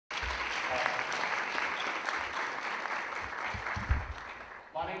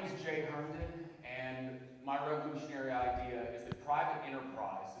Herndon, and my revolutionary idea is that private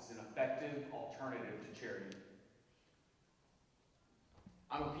enterprise is an effective alternative to charity.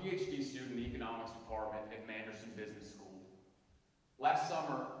 I'm a PhD student in the economics department at Manderson Business School. Last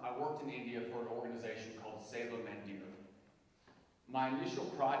summer, I worked in India for an organization called Seva Mandir. My initial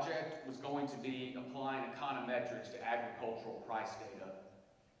project was going to be applying econometrics to agricultural price data,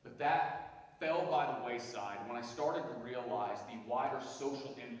 but that fell by the wayside when I started to realize the wider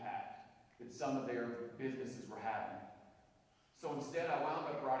social impact that some of their businesses were having. So instead, I wound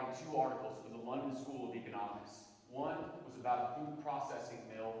up writing 2 articles for the London School of Economics. One was about a food processing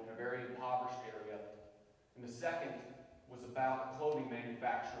mill in a very impoverished area, and the second was about a clothing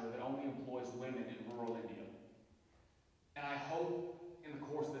manufacturer that only employs women in rural India. And I hope in the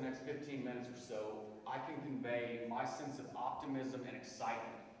course of the next 15 minutes or so, I can convey my sense of optimism and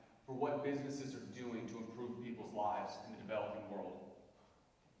excitement for what businesses are doing to improve people's lives in the developing world.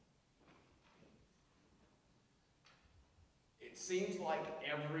 It seems like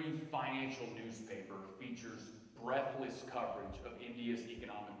every financial newspaper features breathless coverage of India's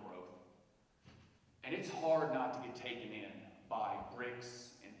economic growth. And it's hard not to get taken in by BRICS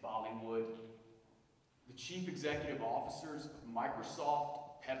and Bollywood. The chief executive officers of Microsoft,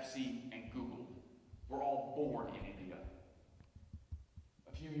 Pepsi, and Google were all born in India.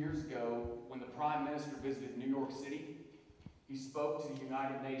 A few years ago, when the Prime Minister visited New York City, he spoke to the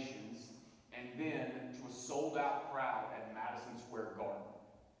United Nations and then to a sold-out crowd at Madison Square Garden.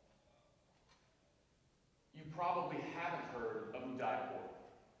 You probably haven't heard of Udaipur.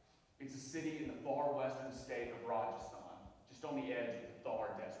 It's a city in the far western state of Rajasthan, just on the edge of the Thar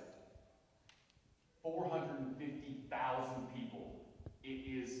Desert. 450,000 people. It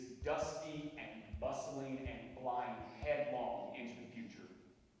is dusty and bustling and flying headlong into the future.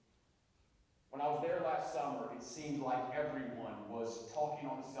 When I was there last summer, it seemed like everyone was talking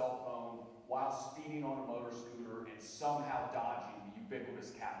on the cell phone while speeding on a motor scooter and somehow dodging the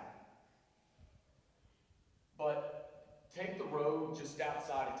ubiquitous cattle. But take the road just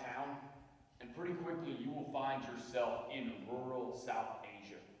outside of town, and pretty quickly you will find yourself in rural South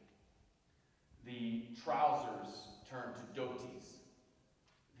Asia. The trousers turn to dhotis.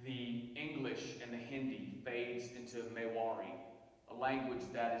 The English and the Hindi fades into Mewari, a language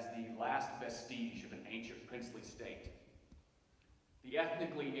that is the last vestige of an ancient princely state. The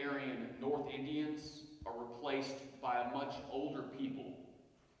ethnically Aryan North Indians are replaced by a much older people,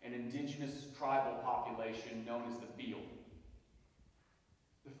 an indigenous tribal population known as the Field.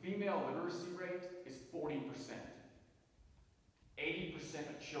 The female literacy rate is 40%. 80%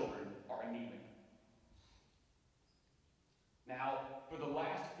 of children are anemic. Now, for the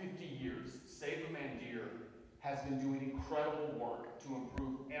last 50 years, Seva Mandir has been doing incredible work to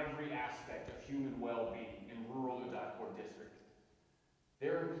improve every aspect of human well-being in rural Udaipur district.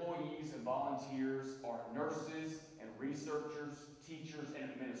 Their employees and volunteers are nurses and researchers, teachers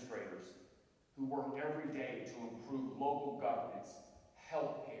and administrators who work every day to improve local governance,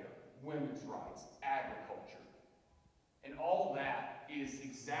 healthcare, women's rights, agriculture. And all that is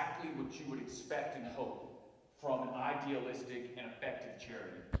exactly what you would expect and hope from an idealistic and effective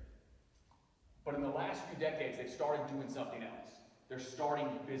charity. But in the last few decades, they've started doing something else. They're starting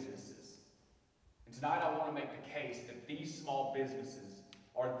businesses. And tonight I want to make the case that these small businesses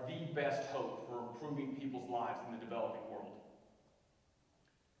are the best hope for improving people's lives in the developing world.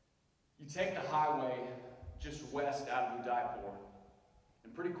 You take the highway just west out of Udaipur,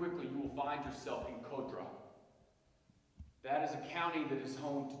 and pretty quickly you will find yourself in Kodra. That is a county that is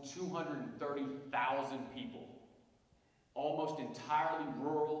home to 230,000 people, almost entirely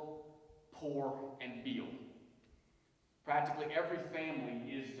rural, poor, and Beal. Practically every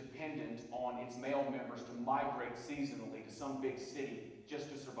family is dependent on its male members to migrate seasonally to some big city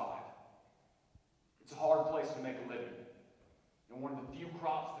just to survive. It's a hard place to make a living. And one of the few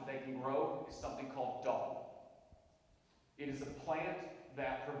crops that they can grow is something called dal. It is a plant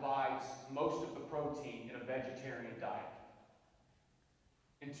that provides most of the protein in a vegetarian diet.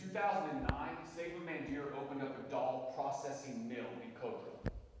 In 2009, Seva Mandir opened up a dal processing mill in Kodra.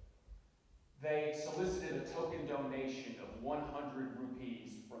 They solicited a token donation of 100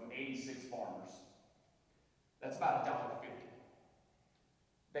 rupees from 86 farmers. That's about $1.50.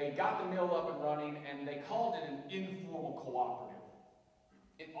 They got the mill up and running, and they called it an informal cooperative.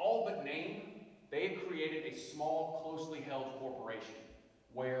 In all but name, they had created a small, closely held corporation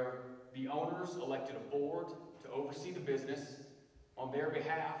where the owners elected a board to oversee the business on their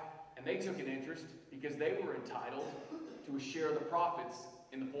behalf, and they took an interest because they were entitled to a share of the profits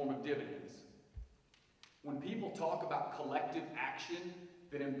in the form of dividends. When people talk about collective action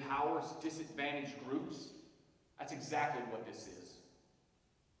that empowers disadvantaged groups, that's exactly what this is.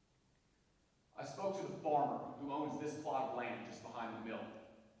 I spoke to the farmer who owns this plot of land just behind the mill.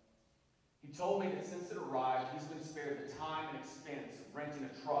 He told me that since it arrived, he's been spared the time and expense of renting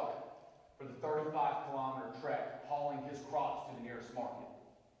a truck for the 35-kilometer trek hauling his crops to the nearest market.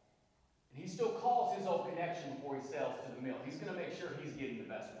 And he still calls his old connection before he sells to the mill. He's going to make sure he's getting the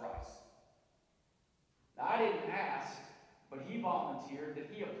best price. Now, I didn't ask, but he volunteered that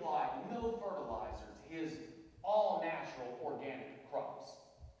he applied no fertilizer to his all-natural organic crops.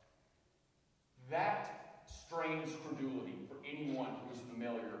 That strains credulity for anyone who is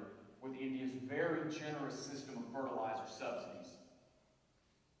familiar with India's very generous system of fertilizer subsidies.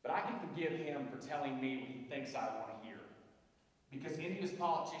 But I can forgive him for telling me what he thinks I want to hear, because India's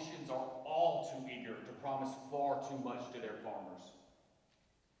politicians are all too eager to promise far too much to their farmers.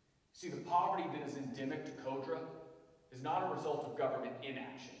 See, the poverty that is endemic to Kodra is not a result of government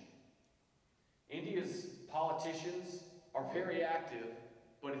inaction. India's politicians are very active,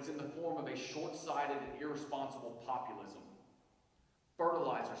 but it's in the form of a short-sighted and irresponsible populism.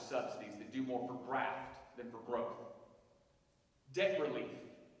 Fertilizer subsidies that do more for graft than for growth. Debt relief,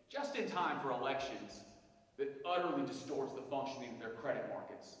 just in time for elections, that utterly distorts the functioning of their credit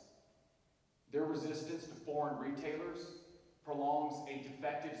markets. Their resistance to foreign retailers prolongs a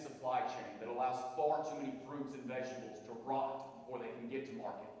defective supply chain that allows far too many fruits and vegetables to rot before they can get to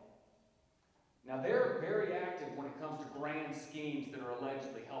market. Now, they're very active when it comes to grand schemes that are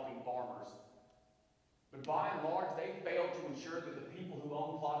allegedly helping farmers. But by and large, they fail to ensure that the people who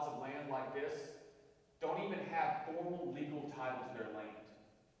own plots of land like this don't even have formal legal title to their land.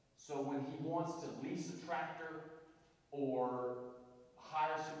 So when he wants to lease a tractor or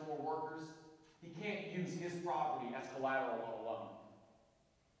hire some more workers, he can't use his property as collateral on a loan.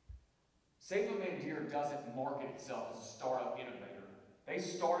 Save a Mandir doesn't market itself as a startup innovator. They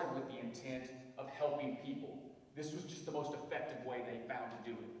started with the intent of helping people. This was just the most effective way they found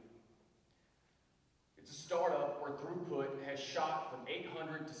to do it. It's a startup where throughput has shot from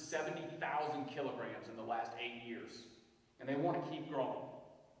 800 to 70,000 kilograms in the last 8 years, and they want to keep growing.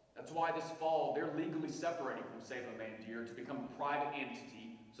 That's why this fall they're legally separating from Save a Mandir to become a private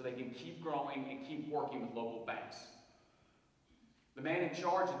entity so they can keep growing and keep working with local banks. The man in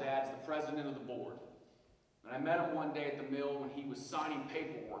charge of that is the president of the board. And I met him one day at the mill when he was signing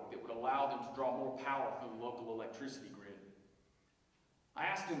paperwork that would allow them to draw more power from the local electricity grid. I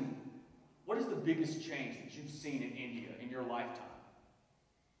asked him, what is the biggest change that you've seen in India in your lifetime?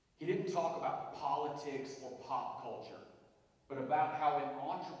 He didn't talk about politics or pop culture, but about how an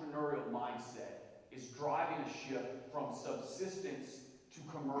entrepreneurial mindset is driving a shift from subsistence to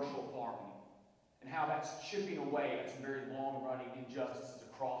commercial farming, and how that's chipping away at some very long-running injustices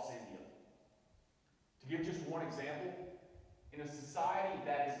across India. To give just one example, in a society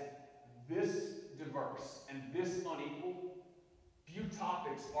that is this diverse and this unequal, few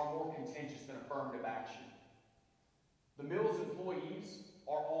topics are more contentious than affirmative action. The mill's employees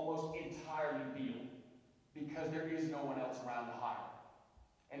are almost entirely Beal because there is no one else around to hire.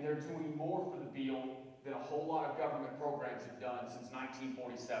 And they're doing more for the Beal than a whole lot of government programs have done since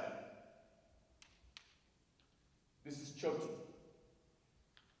 1947. This is Choti.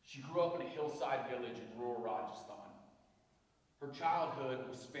 She grew up in a hillside village in rural Rajasthan. Her childhood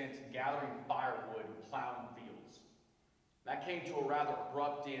was spent gathering firewood and plowing fields. That came to a rather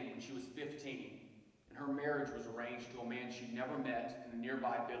abrupt end when she was 15, and her marriage was arranged to a man she'd never met in a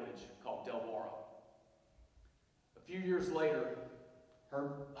nearby village called Delwara. A few years later, her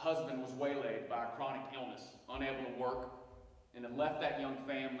husband was waylaid by a chronic illness, unable to work, and had left that young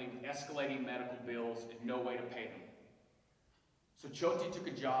family with escalating medical bills and no way to pay them. So Choti took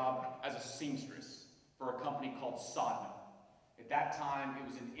a job as a seamstress for a company called Sadhana. At that time,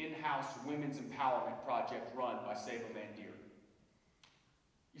 it was an in-house women's empowerment project run by Save a Mandir.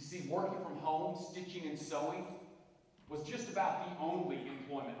 You see, working from home, stitching and sewing, was just about the only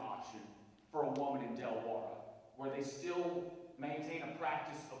employment option for a woman in Delwara, where they still maintain a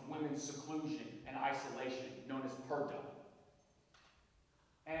practice of women's seclusion and isolation known as purdah.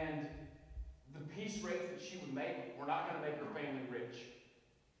 And the piece rates that she would make were not going to make her family rich.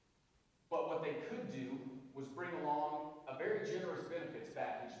 But what they could do was bring along a very generous benefits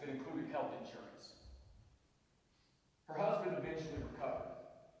package that included health insurance. Her husband eventually recovered,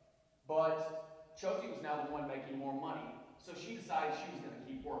 but Choti was now the one making more money, so she decided she was going to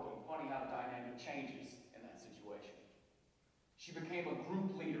keep working. Funny how the dynamic changes in that situation. She became a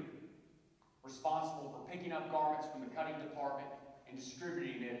group leader, responsible for picking up garments from the cutting department and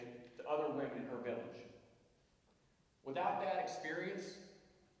distributing it to other women in her village. Without that experience,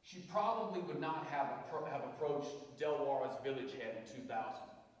 she probably would not have approached Delwara's village head in 2000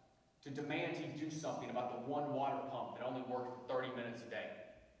 to demand he do something about the one water pump that only worked for 30 minutes a day.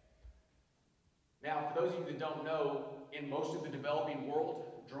 Now, for those of you that don't know, in most of the developing world,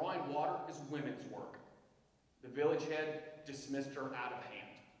 drawing water is women's work. The village head dismissed her out of hand.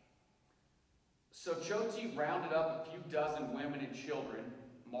 So Choti rounded up a few dozen women and children,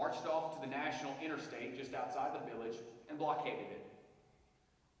 marched off to the national interstate just outside the village, and blockaded it.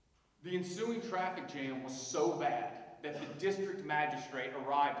 The ensuing traffic jam was so bad that the district magistrate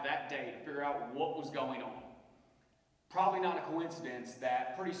arrived that day to figure out what was going on. Probably not a coincidence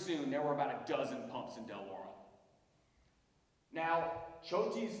that pretty soon there were about a dozen pumps in Delaware. Now,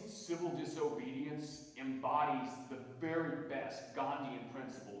 Choti's civil disobedience embodies the very best Gandhian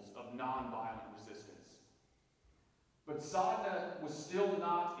principles of nonviolent resistance. But Sadhana was still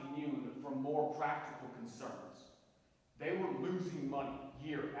not immune from more practical concerns. They were losing money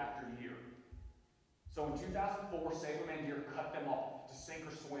year after year. So in 2004, Saberman cut them off to sink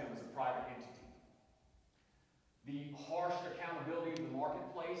or swim as a private entity. The harsh accountability of the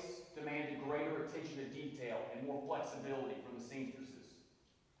marketplace demanded greater attention to detail and more flexibility from the seamstresses.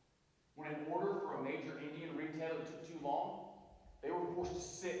 When an order for a major Indian retailer took too long, they were forced to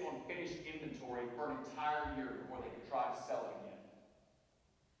sit on finished inventory for an entire year before they could try to sell it again.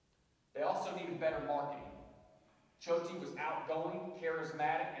 They also needed better marketing. Choti was outgoing,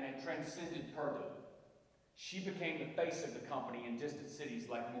 charismatic, and had transcended Herndon. She became the face of the company in distant cities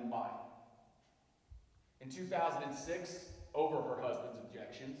like Mumbai. In 2006, over her husband's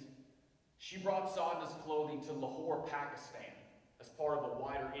objections, she brought Sadhana's clothing to Lahore, Pakistan, as part of a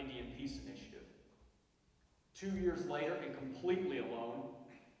wider Indian peace initiative. 2 years later, and completely alone,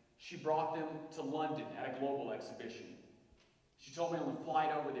 she brought them to London at a global exhibition. She told me on the flight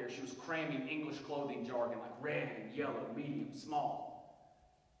over there she was cramming English clothing jargon like red and yellow, medium, small.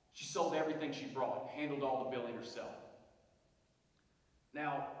 She sold everything she brought, handled all the billing herself.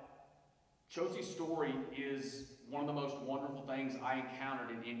 Now, Choti's story is one of the most wonderful things I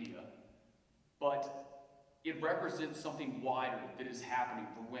encountered in India, but it represents something wider that is happening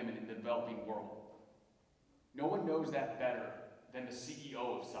for women in the developing world. No one knows that better than the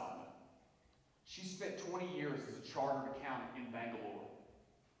CEO of Sadhana. She spent 20 years as a chartered accountant in Bangalore.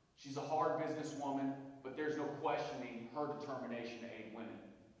 She's a hard businesswoman, but there's no questioning her determination to aid women.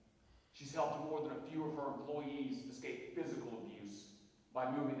 She's helped more than a few of her employees escape physical abuse by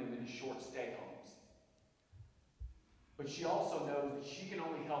moving them into short stay homes. But she also knows that she can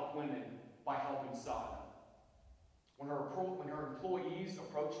only help women by helping Sadhana. When her employees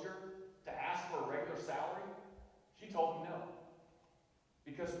approached her to ask for a regular salary, she told them no.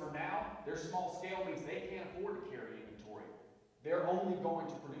 Because for now, their small scale means they can't afford to carry inventory. They're only going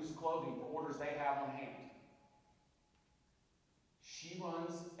to produce clothing for orders they have on hand. She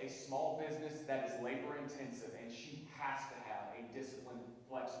runs a small business that is labor intensive, and she has to have a disciplined,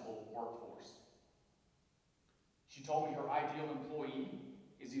 flexible workforce. She told me her ideal employee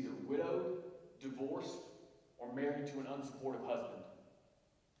is either widowed, divorced, or married to an unsupportive husband.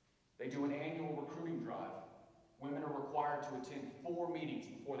 They do an annual recruiting drive. Women are required to attend 4 meetings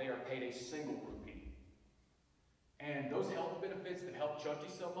before they are paid a single rupee. And those health benefits that helped Choti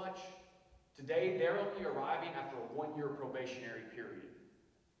so much, today they're only arriving after a 1-year probationary period.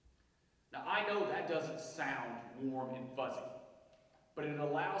 Now I know that doesn't sound warm and fuzzy, but it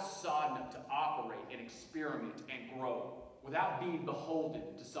allows Sadhana to operate and experiment and grow without being beholden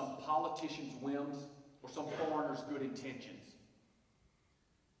to some politician's whims or some foreigner's good intentions.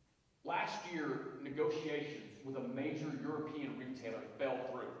 Last year, negotiations with a major European retailer fell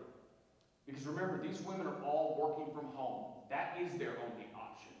through. Because remember, these women are all working from home. That is their only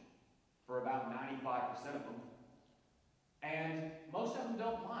option for about 95% of them. And most of them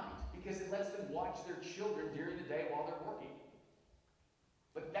don't mind because it lets them watch their children during the day while they're working.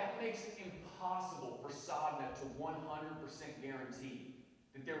 But that makes it impossible for Sadhana to 100% guarantee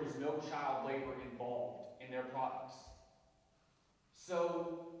that there was no child labor involved in their products.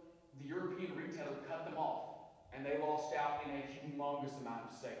 So the European retailer cut them off, and they lost out in a humongous amount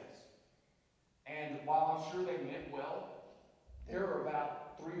of sales. And while I'm sure they meant well, there are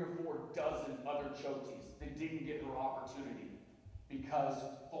about 3 or 4 dozen other Chotis that didn't get their opportunity because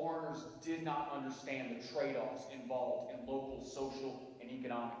foreigners did not understand the trade-offs involved in local social and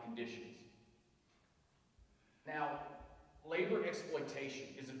economic conditions. Now, labor exploitation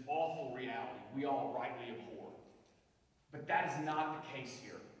is an awful reality we all rightly abhor, but that is not the case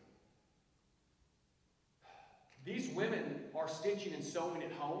here. These women are stitching and sewing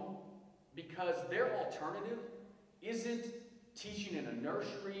at home because their alternative isn't teaching in a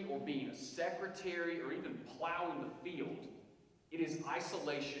nursery or being a secretary or even plowing the field. It is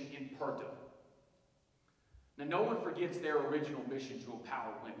isolation in Herndon. Now, no one forgets their original mission to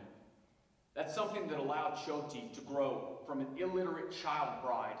empower women. That's something that allowed Choti to grow from an illiterate child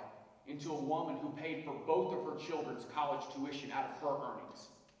bride into a woman who paid for both of her children's college tuition out of her earnings.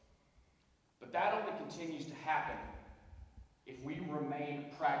 But that only continues to happen if we remain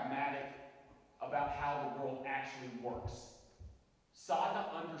pragmatic about how the world actually works. Sadna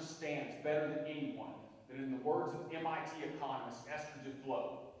understands better than anyone that, in the words of MIT economist Esther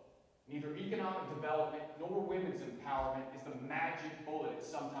Duflo, neither economic development nor women's empowerment is the magic bullet it's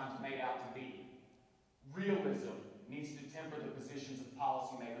sometimes made out to be. Realism needs to temper the positions of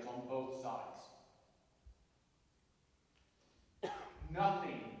policymakers on both sides.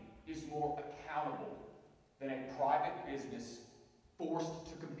 Nothing is more accountable than a private business forced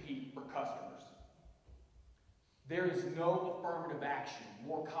to compete for customers. There is no affirmative action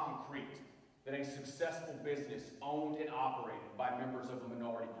more concrete than a successful business owned and operated by members of a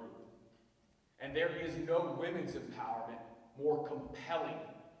minority group. And there is no women's empowerment more compelling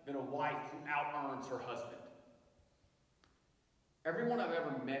than a wife who out-earns her husband. Everyone I've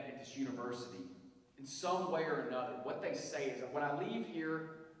ever met at this university, in some way or another, what they say is that when I leave here,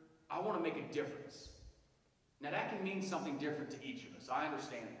 I want to make a difference. Now that can mean something different to each of us, I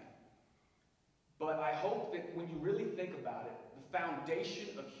understand that. But I hope that when you really think about it, the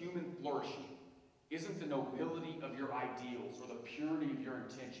foundation of human flourishing isn't the nobility of your ideals or the purity of your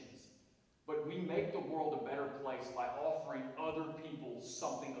intentions, but we make the world a better place by offering other people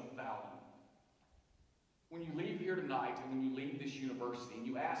something of value. When you leave here tonight and when you leave this university and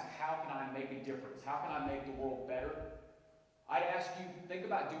you ask, how can I make a difference? How can I make the world better? I'd ask you, think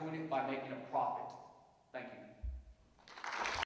about doing it by making a profit.